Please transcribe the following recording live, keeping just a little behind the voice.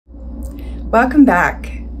Welcome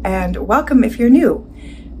back, and welcome if you're new.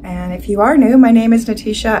 And if you are new, my name is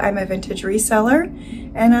Natisha. I'm a vintage reseller,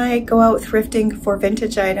 and I go out thrifting for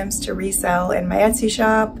vintage items to resell in my Etsy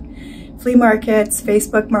shop, flea markets,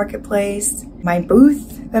 Facebook Marketplace, my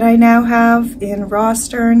booth that I now have in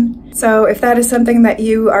Rosthern. So if that is something that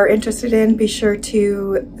you are interested in, be sure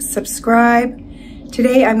to subscribe.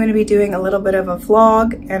 Today I'm going to be doing a little bit of a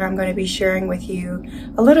vlog, and I'm going to be sharing with you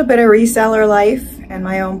a little bit of reseller life and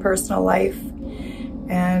my own personal life.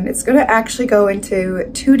 And it's going to actually go into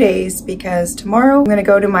 2 days, because tomorrow I'm going to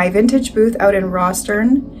go to my vintage booth out in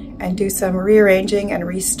Rosthern and do some rearranging and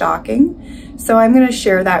restocking. So I'm going to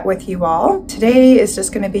share that with you all. Today is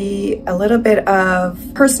just going to be a little bit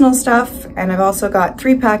of personal stuff, and I've also got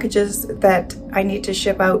 3 packages that I need to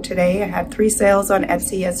ship out today. I had 3 sales on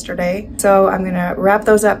Etsy yesterday, so I'm going to wrap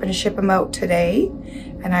those up and ship them out today,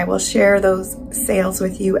 and I will share those sales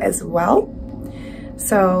with you as well.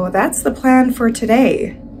 So that's the plan for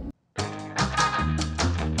today.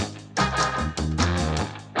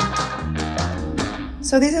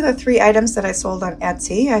 So these are the 3 items that I sold on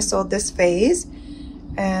Etsy. I sold this vase,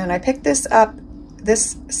 and I picked this up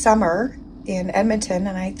this summer in Edmonton,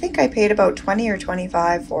 and I think I paid about $20 or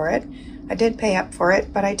 $25 for it. I did pay up for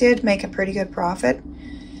it, but I did make a pretty good profit,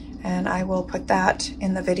 and I will put that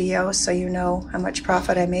in the video so you know how much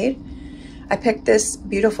profit I made. I picked this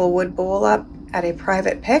beautiful wood bowl up at a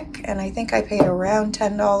private pick, and I think I paid around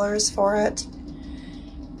 $10 for it.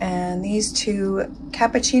 And these 2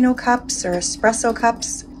 cappuccino cups or espresso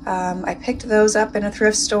cups, I picked those up in a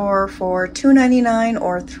thrift store for $2.99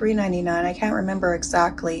 or $3.99. I can't remember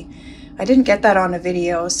exactly. I didn't get that on a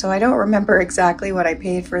video, so I don't remember exactly what I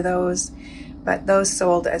paid for those, but those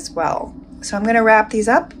sold as well. So I'm gonna wrap these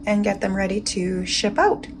up and get them ready to ship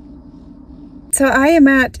out. So I am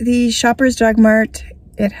at the Shoppers Drug Mart.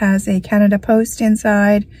 It has a Canada Post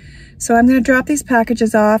inside. So I'm going to drop these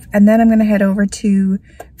packages off, and then I'm going to head over to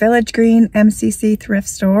Village Green MCC thrift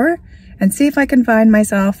store and see if I can find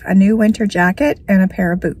myself a new winter jacket and a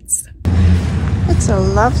pair of boots. It's a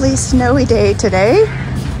lovely snowy day today. If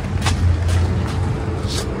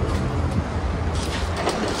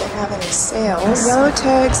they have any sales. Yellow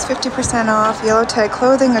tags 50% off, yellow tag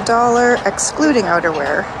clothing $1 excluding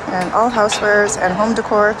outerwear, and all housewares and home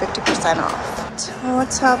decor 50% off. So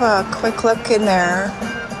let's have a quick look in their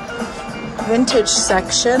vintage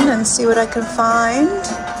section and see what I can find,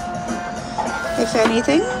 if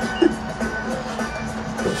anything.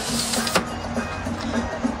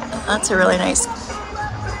 That's a really nice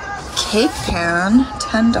cake pan,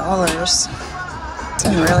 $10. It's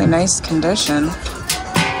in really nice condition.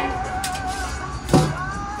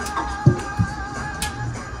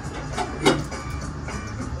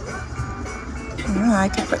 Yeah, I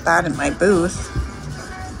could put that in my booth.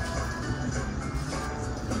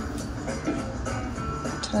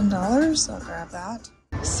 $10, I'll grab that.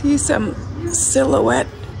 See some silhouette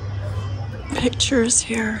pictures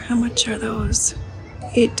here. How much are those?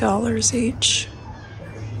 $8 each.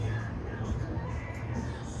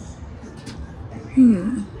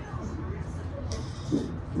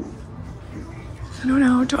 I don't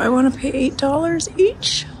know, do I want to pay $8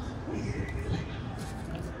 each?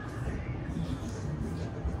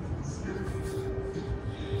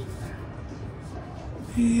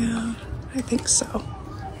 Yeah, I think so.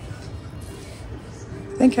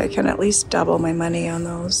 I think I can at least double my money on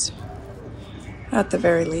those, at the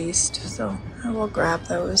very least, so I will grab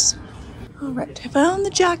those. All right, I found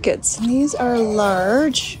the jackets, and these are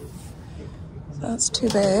large. That's too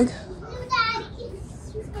big. I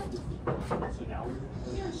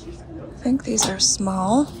think these are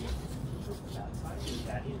small.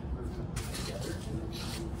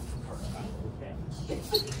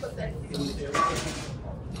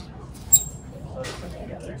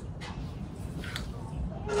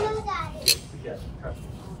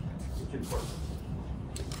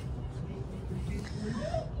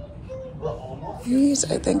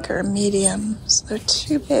 These, I think, are mediums. They're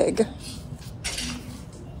too big.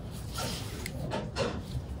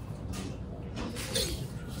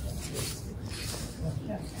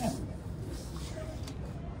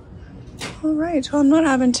 All right, well, I'm not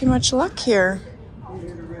having too much luck here. I'm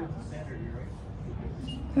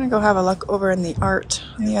gonna go have a look over in the art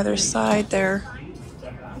on the other side there.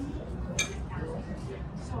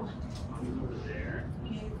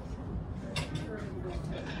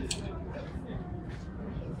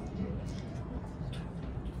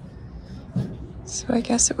 So I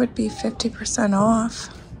guess it would be 50% off.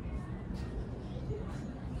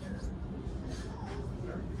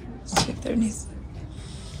 Let's see if there are any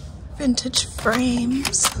vintage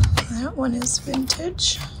frames. That one is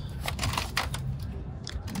vintage.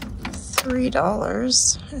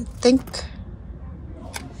 $3. I think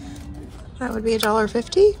that would be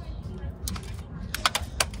 $1.50,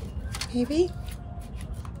 maybe.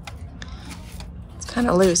 It's kind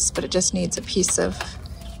of loose, but it just needs a piece of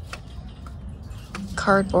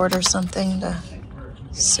cardboard or something to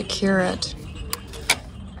secure it.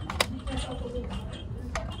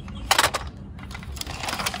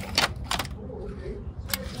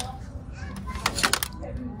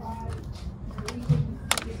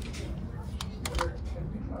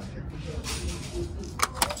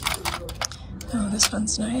 Oh, this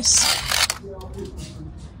one's nice.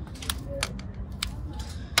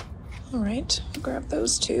 All right, I'll grab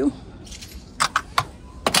those two.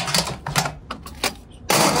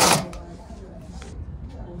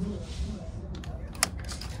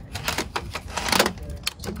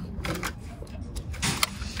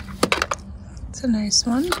 It's a nice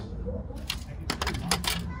one.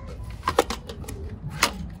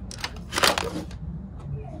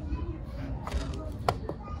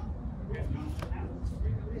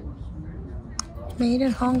 Made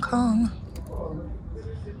in Hong Kong.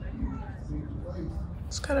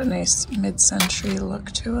 It's got a nice mid-century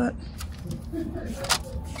look to it.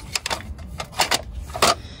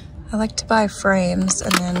 I like to buy frames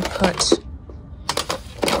and then put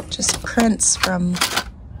just prints from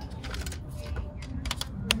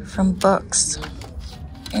books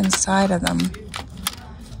inside of them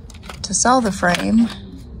to sell the frame.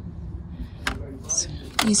 It's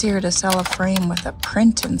easier to sell a frame with a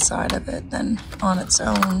print inside of it than on its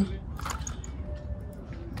own.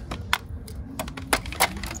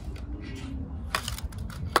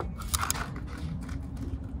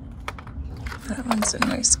 That one's in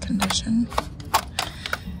nice condition.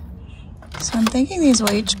 So I'm thinking these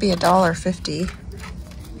will each be $1.50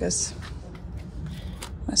 because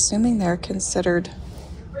I'm assuming they're considered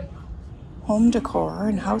home decor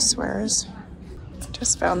and housewares.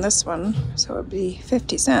 Just found this one, so it would be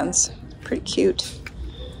 50 cents. Pretty cute.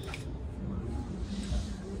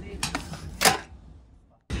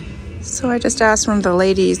 So I just asked one of the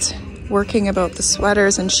ladies working about the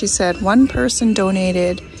sweaters, and she said one person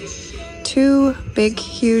donated 2 big,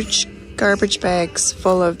 huge garbage bags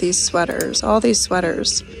full of these sweaters, all these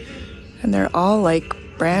sweaters, and they're all like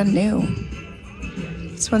brand new.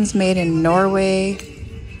 This one's made in Norway.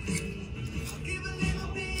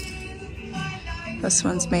 This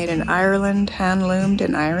one's made in Ireland, hand-loomed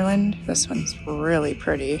in Ireland. This one's really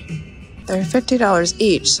pretty. They're $50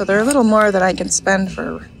 each, so they're a little more than I can spend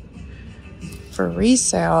for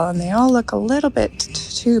resale, and they all look a little bit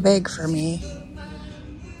too big for me.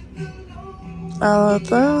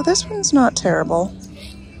 Although this one's not terrible.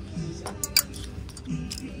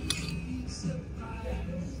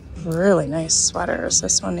 Really nice sweaters.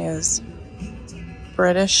 This one is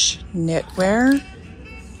British knitwear.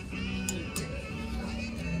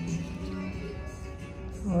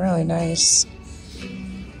 Really nice.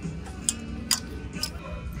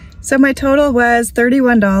 So my total was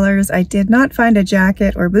 $31. I did not find a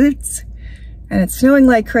jacket or boots, and it's snowing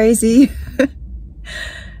like crazy.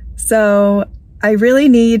 So I really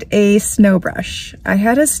need a snow brush. I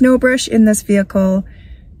had a snow brush in this vehicle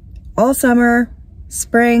all summer,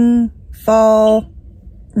 spring, fall,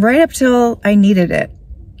 right up till I needed it.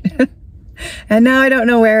 And now I don't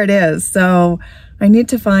know where it is, so I need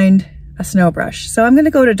to find a snow brush. So I'm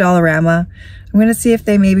gonna go to Dollarama. I'm gonna see if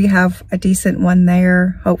they maybe have a decent one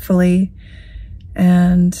there, hopefully.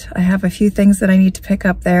 And I have a few things that I need to pick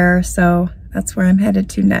up there, so that's where I'm headed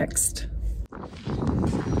to next. You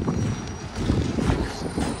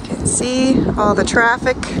can see all the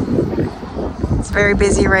traffic. It's very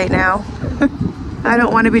busy right now. I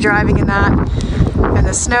don't want to be driving in that. And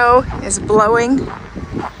the snow is blowing.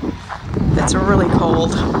 It's really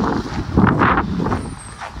cold.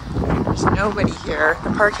 There's nobody here.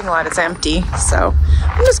 The parking lot is empty, so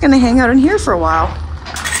I'm just gonna hang out in here for a while.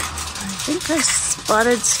 I think I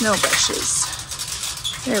spotted snow brushes.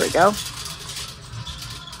 There we go.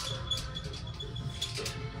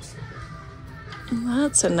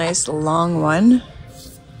 That's a nice long one.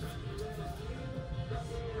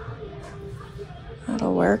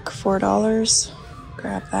 That'll work, $4.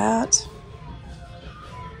 Grab that.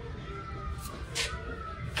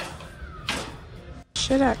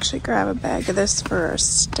 Should actually grab a bag of this for our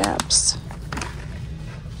steps.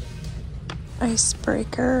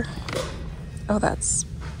 Icebreaker. Oh,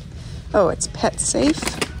 it's pet safe.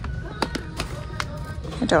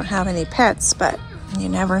 I don't have any pets, but you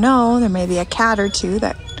never know. There may be a cat or two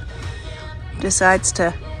that decides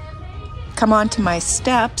to come onto my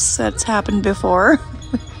steps. That's happened before.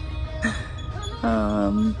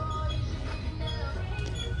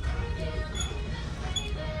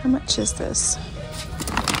 How much is this?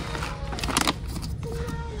 I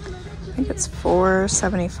think it's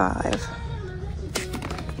 $4.75.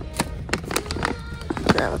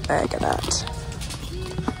 Grab a bag of that.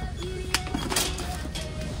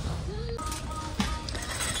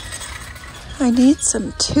 I need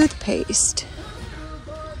some toothpaste.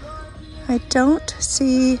 I don't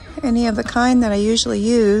see any of the kind that I usually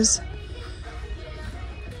use,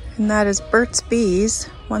 and that is Burt's Bees.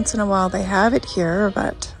 Once in a while they have it here,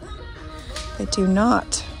 but they do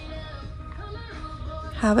not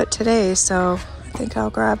have it today, so I think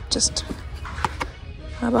I'll grab just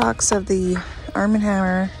a box of the Arm &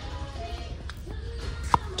 Hammer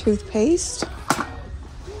toothpaste. I'm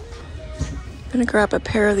gonna grab a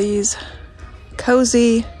pair of these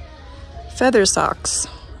cozy feather socks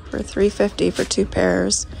for $3.50 for 2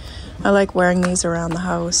 pairs. I like wearing these around the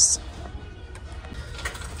house.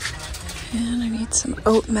 And I need some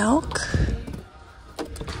oat milk.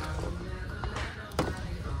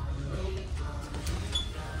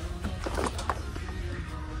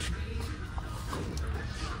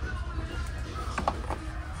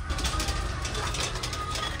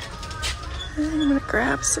 And I'm gonna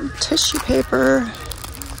grab some tissue paper.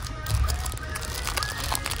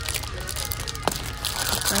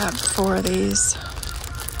 Grab 4 of these.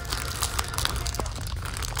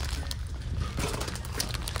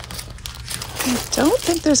 I don't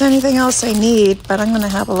think there's anything else I need, but I'm gonna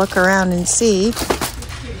have a look around and see. I'm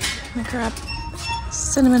gonna grab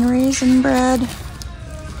cinnamon raisin bread.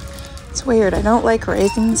 It's weird, I don't like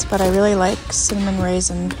raisins, but I really like cinnamon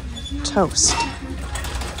raisin toast. So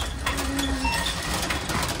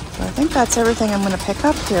I think that's everything I'm gonna pick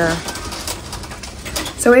up here.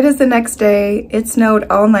 So it is the next day. It snowed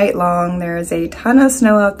all night long. There is a ton of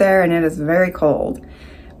snow out there and it is very cold.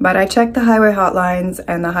 But I checked the highway hotlines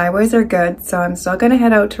and the highways are good, so I'm still gonna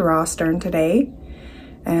head out to Rosthern today.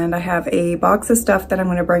 And I have a box of stuff that I'm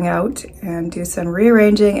gonna bring out and do some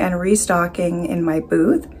rearranging and restocking in my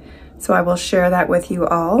booth. So I will share that with you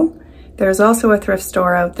all. There's also a thrift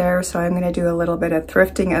store out there, so I'm gonna do a little bit of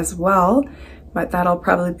thrifting as well, but that'll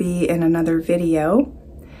probably be in another video.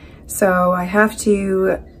 So I have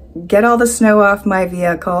to get all the snow off my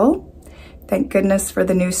vehicle. Thank goodness for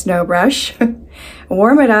the new snow brush.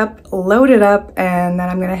 Warm it up, load it up, and then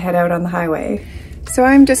I'm gonna head out on the highway. So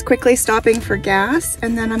I'm just quickly stopping for gas,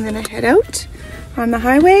 and then I'm gonna head out on the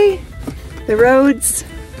highway. The roads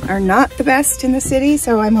are not the best in the city,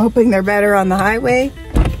 so I'm hoping they're better on the highway.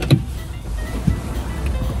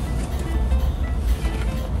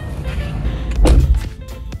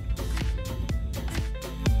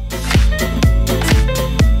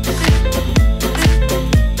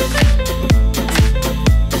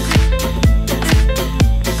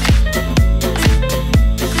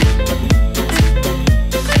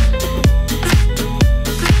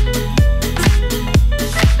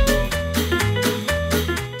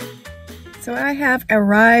 So I have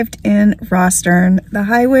arrived in Rosthern. The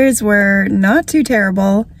highways were not too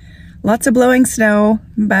terrible. Lots of blowing snow,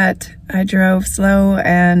 but I drove slow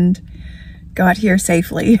and got here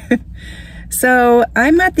safely. So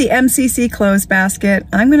I'm at the MCC clothes basket.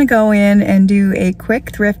 I'm gonna go in and do a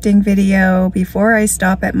quick thrifting video before I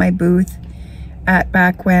stop at my booth at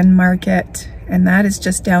Backwhen Market, and that is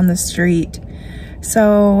just down the street.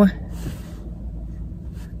 So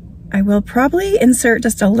I will probably insert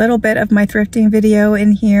just a little bit of my thrifting video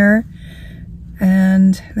in here,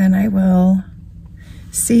 and then I will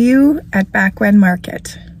see you at Backwhen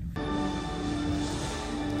Market. I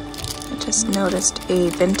just noticed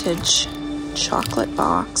a vintage chocolate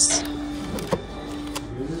box.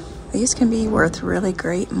 These can be worth really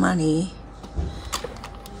great money,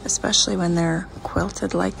 especially when they're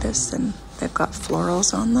quilted like this and they've got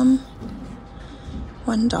florals on them.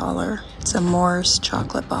 $1. It's a Moore's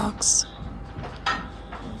chocolate box.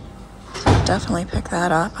 So definitely pick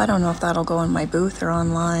that up. I don't know if that'll go in my booth or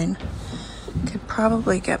online. Could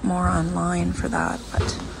probably get more online for that,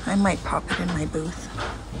 but I might pop it in my booth.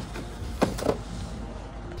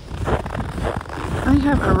 I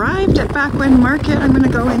have arrived at Backwhen Market. I'm gonna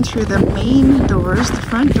go in through the main doors, the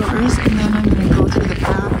front doors, and then I'm gonna go through the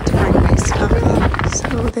back to bring my stuff in.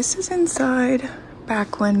 So this is inside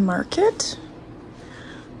Backwhen Market.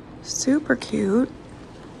 Super cute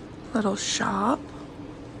little shop.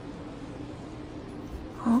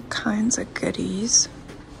 All kinds of goodies.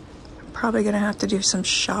 I'm probably gonna have to do some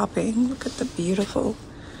shopping. Look at the beautiful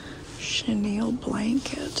chenille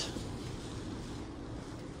blanket.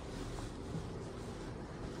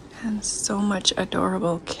 And so much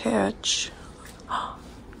adorable kitsch.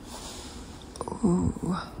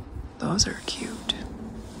 Ooh, those are cute.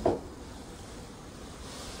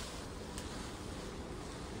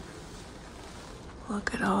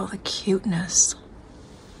 Look at all the cuteness.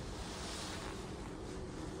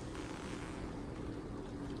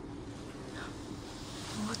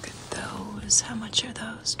 Look at those. How much are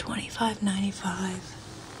those? $25.95.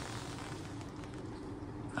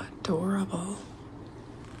 Adorable.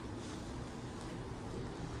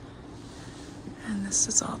 And this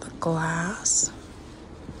is all the glass.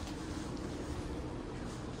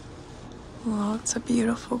 Lots of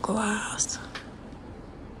beautiful glass.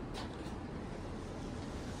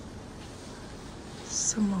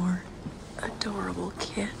 Some more adorable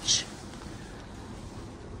kitsch.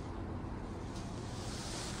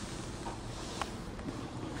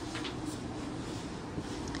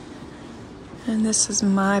 And this is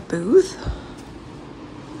my booth.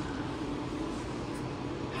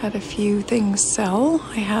 Had a few things sell.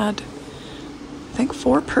 I had, I think,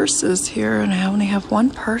 4 purses here, and I only have 1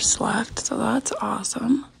 purse left, so that's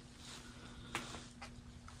awesome.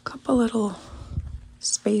 Couple little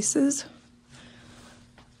spaces.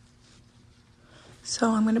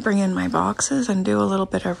 So I'm going to bring in my boxes and do a little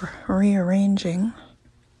bit of rearranging.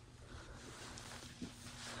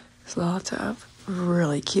 There's lots of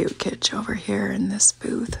really cute kitsch over here in this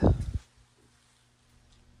booth.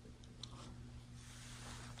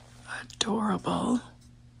 Adorable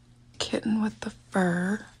kitten with the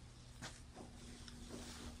fur.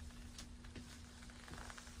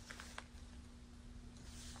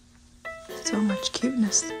 So much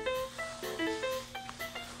cuteness.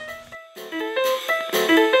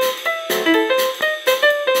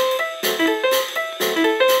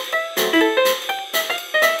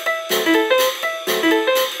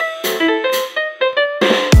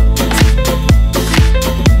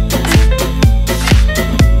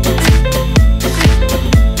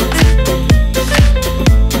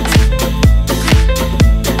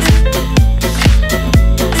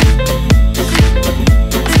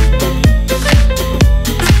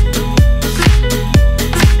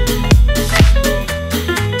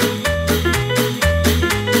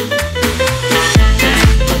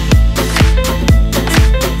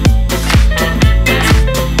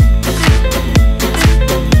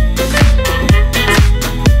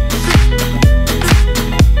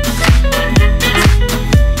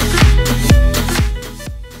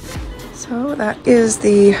 That is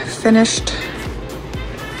the finished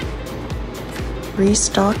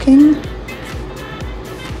restocking,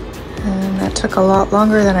 and that took a lot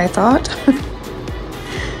longer than I thought.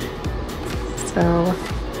 So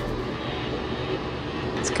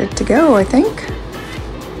it's good to go, I think,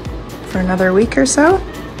 for another week or so.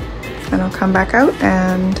 Then I'll come back out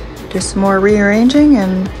and do some more rearranging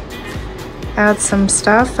and add some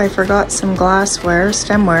stuff. I forgot some glassware,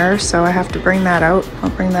 stemware, so I have to bring that out.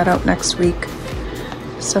 I'll bring that out next week.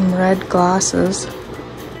 Some red glasses.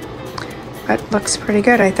 That looks pretty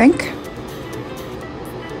good, I think.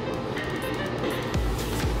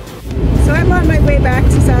 So I'm on my way back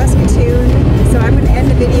to Saskatoon, so I'm going to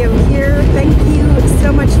end the video here. Thank you